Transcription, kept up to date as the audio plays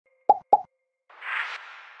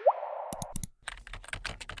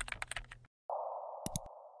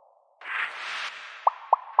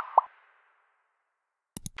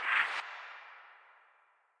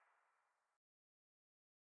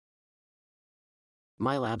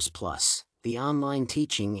MyLabsplus, the online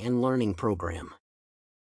teaching and learning program.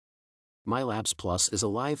 MyLabsplus is a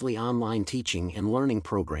lively online teaching and learning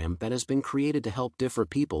program that has been created to help different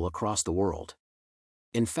people across the world.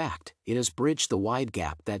 In fact, it has bridged the wide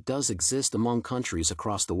gap that does exist among countries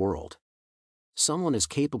across the world. Someone is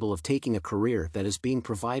capable of taking a career that is being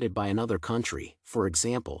provided by another country. For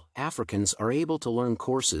example, Africans are able to learn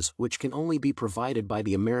courses which can only be provided by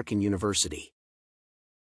the American university.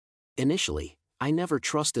 Initially, I never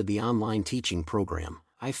trusted the online teaching program.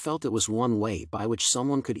 I felt it was one way by which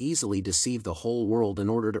someone could easily deceive the whole world in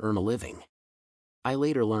order to earn a living. I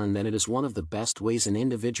later learned that it is one of the best ways an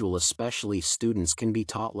individual, especially students, can be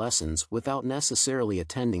taught lessons without necessarily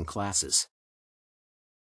attending classes.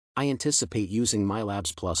 I anticipate using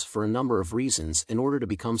MyLabsplus for a number of reasons in order to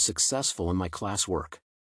become successful in my classwork.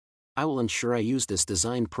 I will ensure I use this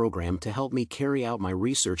design program to help me carry out my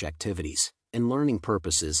research activities and learning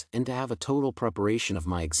purposes, and to have a total preparation of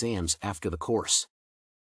my exams after the course.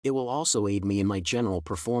 It will also aid me in my general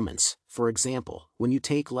performance. For example, when you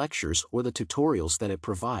take lectures or the tutorials that it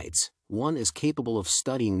provides, one is capable of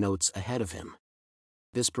studying notes ahead of him.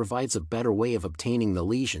 This provides a better way of obtaining the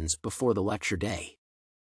lesions before the lecture day.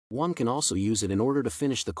 One can also use it in order to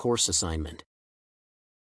finish the course assignment.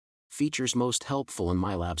 Features most helpful in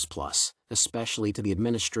MyLabsplus, especially to the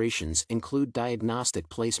administrations, include diagnostic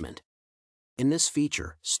placement. In this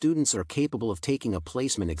feature, students are capable of taking a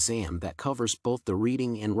placement exam that covers both the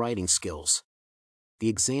reading and writing skills. The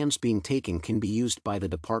exams being taken can be used by the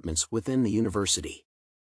departments within the university.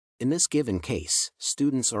 In this given case,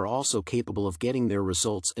 students are also capable of getting their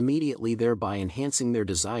results immediately, thereby enhancing their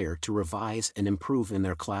desire to revise and improve in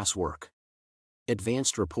their classwork.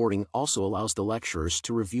 Advanced reporting also allows the lecturers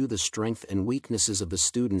to review the strengths and weaknesses of the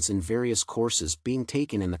students in various courses being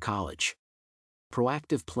taken in the college.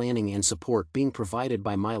 Proactive planning and support being provided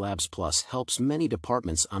by MyLabsplus helps many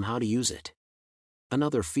departments on how to use it.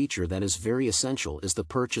 Another feature that is very essential is the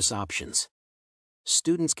purchase options.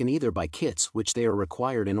 Students can either buy kits, which they are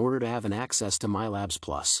required in order to have an access to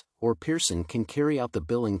MyLabsplus, or Pearson can carry out the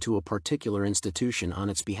billing to a particular institution on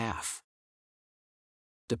its behalf.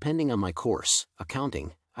 Depending on my course,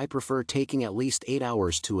 accounting, I prefer taking at least 8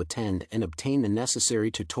 hours to attend and obtain the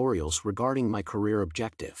necessary tutorials regarding my career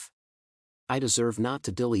objective. I deserve not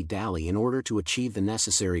to dilly-dally in order to achieve the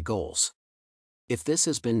necessary goals. If this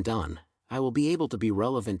has been done, I will be able to be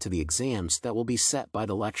relevant to the exams that will be set by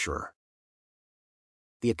the lecturer.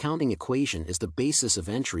 The accounting equation is the basis of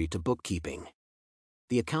entry to bookkeeping.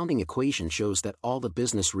 The accounting equation shows that all the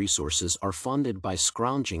business resources are funded by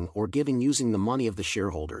scrounging or giving using the money of the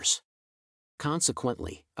shareholders.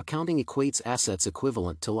 Consequently, accounting equates assets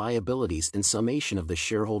equivalent to liabilities in summation of the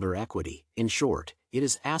shareholder equity. In short, it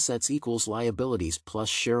is assets equals liabilities plus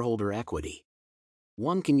shareholder equity.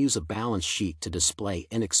 One can use a balance sheet to display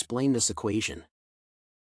and explain this equation.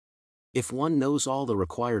 If one knows all the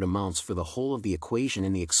required amounts for the whole of the equation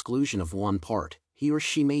in the exclusion of one part, he or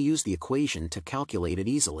she may use the equation to calculate it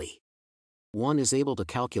easily. One is able to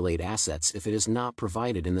calculate assets if it is not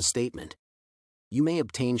provided in the statement. You may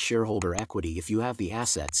obtain shareholder equity if you have the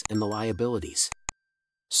assets and the liabilities.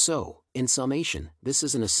 So, in summation, this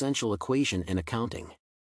is an essential equation in accounting.